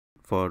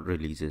for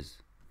releases.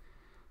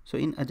 So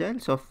in agile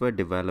software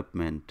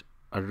development,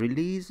 a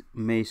release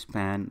may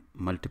span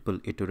multiple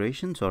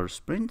iterations or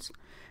sprints,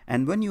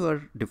 and when you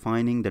are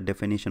defining the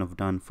definition of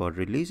done for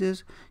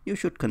releases, you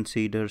should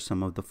consider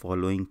some of the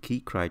following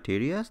key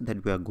criteria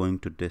that we are going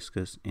to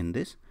discuss in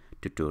this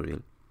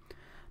tutorial.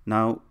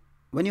 Now,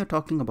 when you're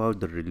talking about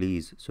the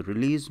release, so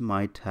release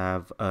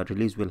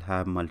will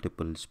have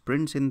multiple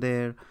sprints in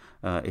there.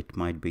 It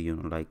might be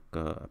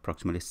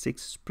approximately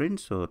 6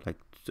 sprints, so like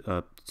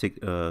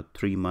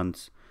 3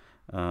 months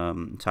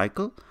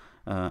cycle,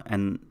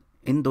 and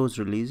in those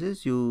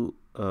releases you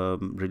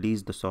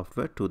release the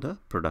software to the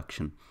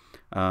production.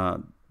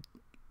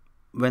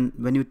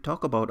 When you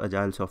talk about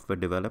agile software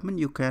development,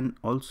 you can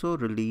also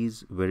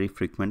release very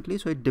frequently,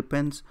 so it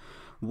depends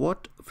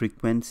what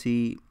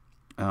frequency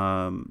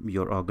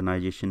your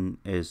organization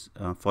is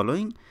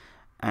following,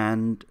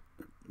 and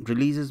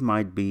releases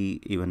might be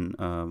even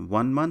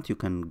 1 month. You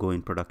can go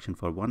in production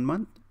for 1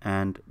 month,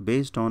 and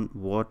based on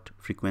what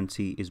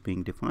frequency is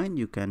being defined,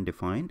 you can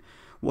define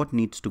what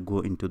needs to go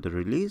into the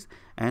release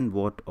and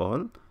what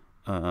all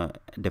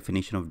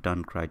definition of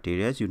done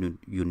criteria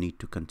you need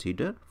to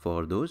consider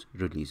for those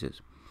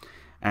releases.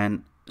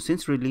 And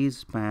since release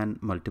span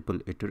multiple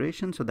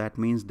iterations, so that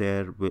means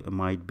there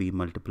might be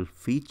multiple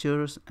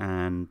features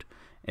and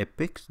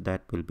epics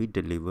that will be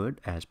delivered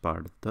as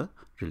part of the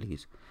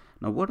release.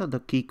 Now, what are the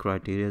key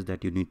criteria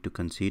that you need to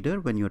consider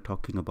when you're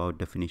talking about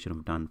definition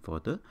of done for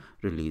the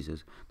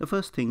releases? The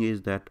first thing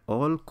is that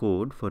all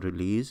code for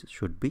release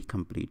should be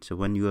complete. So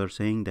when you are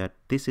saying that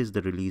this is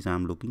the release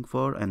I'm looking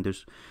for, and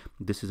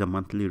this is a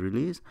monthly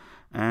release,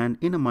 and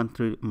in a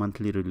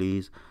monthly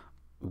release,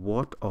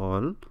 what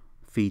all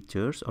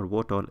features or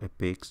what all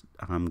epics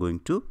I'm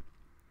going to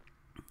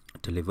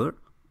deliver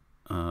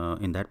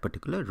in that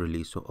particular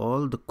release. So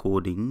all the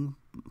coding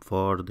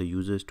for the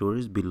user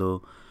stories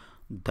below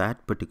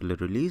that particular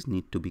release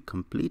need to be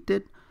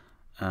completed,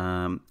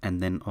 and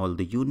then all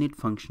the unit,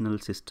 functional,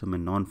 system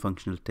and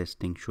non-functional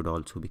testing should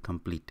also be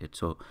completed.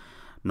 So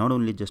not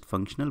only just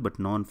functional but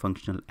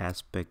non-functional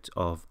aspects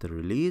of the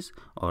release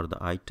or the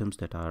items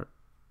that are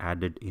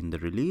added in the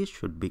release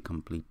should be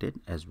completed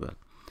as well.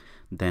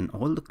 Then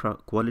all the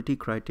quality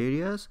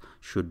criteria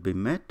should be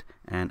met,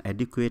 and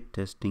adequate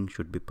testing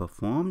should be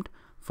performed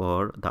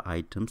for the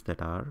items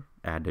that are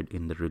added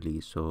in the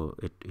release. So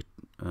it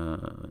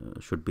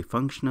should be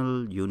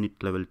functional,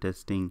 unit level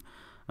testing,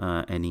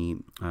 any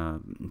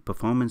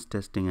performance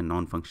testing and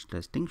non-functional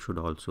testing should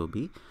also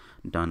be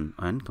done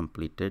and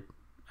completed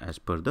as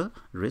per the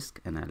risk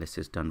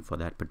analysis done for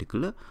that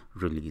particular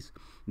release.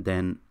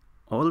 Then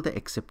all the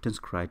acceptance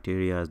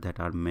criteria that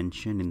are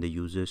mentioned in the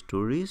user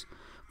stories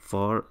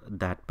for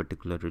that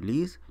particular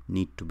release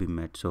need to be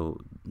met.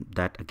 So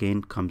that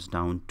again comes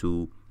down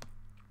to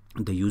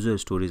the user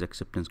stories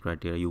acceptance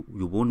criteria.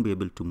 You won't be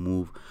able to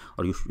move,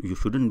 or you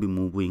shouldn't be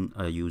moving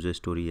a user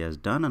story as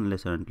done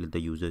unless or until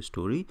the user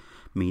story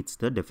meets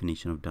the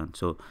definition of done.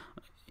 So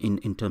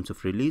in terms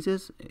of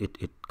releases, it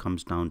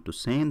comes down to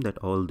saying that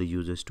all the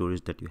user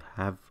stories that you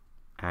have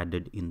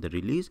added in the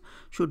release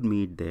should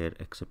meet their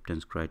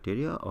acceptance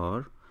criteria,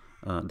 or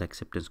the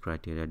acceptance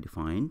criteria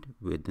defined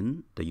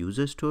within the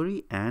user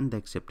story and the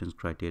acceptance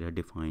criteria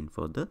defined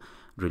for the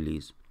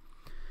release.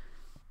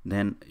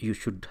 Then you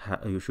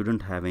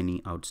shouldn't have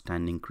any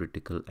outstanding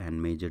critical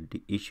and major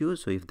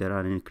issues. So if there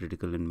are any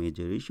critical and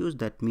major issues,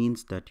 that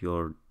means that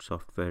your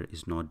software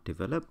is not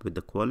developed with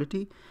the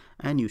quality,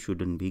 and you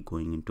shouldn't be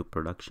going into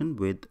production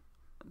with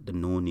the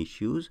known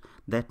issues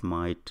that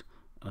might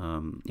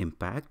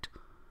impact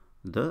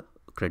the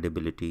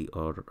credibility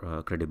of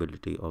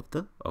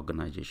the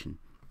organization.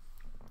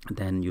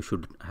 Then you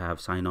should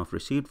have sign-off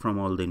received from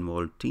all the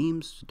involved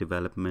teams,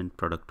 development,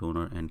 product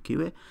owner and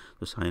QA.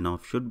 So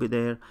sign-off should be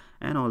there,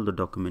 and all the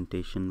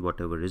documentation,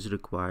 whatever is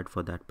required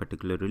for that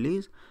particular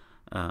release,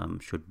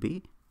 should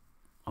be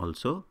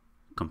also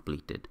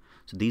completed.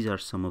 So these are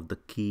some of the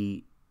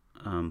key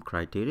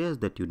criteria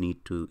that you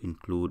need to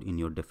include in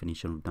your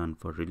definition of done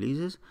for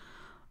releases.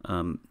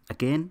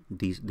 Again,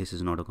 this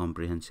is not a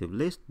comprehensive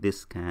list.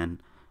 This can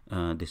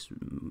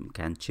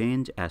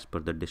change as per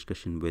the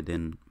discussion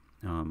within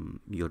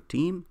your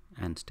team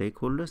and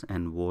stakeholders,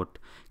 and what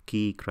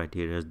key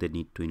criteria they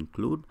need to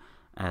include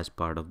as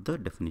part of the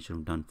definition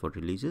of done for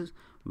releases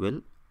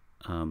will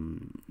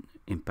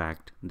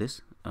impact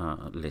this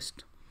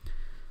list.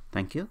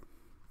 Thank you.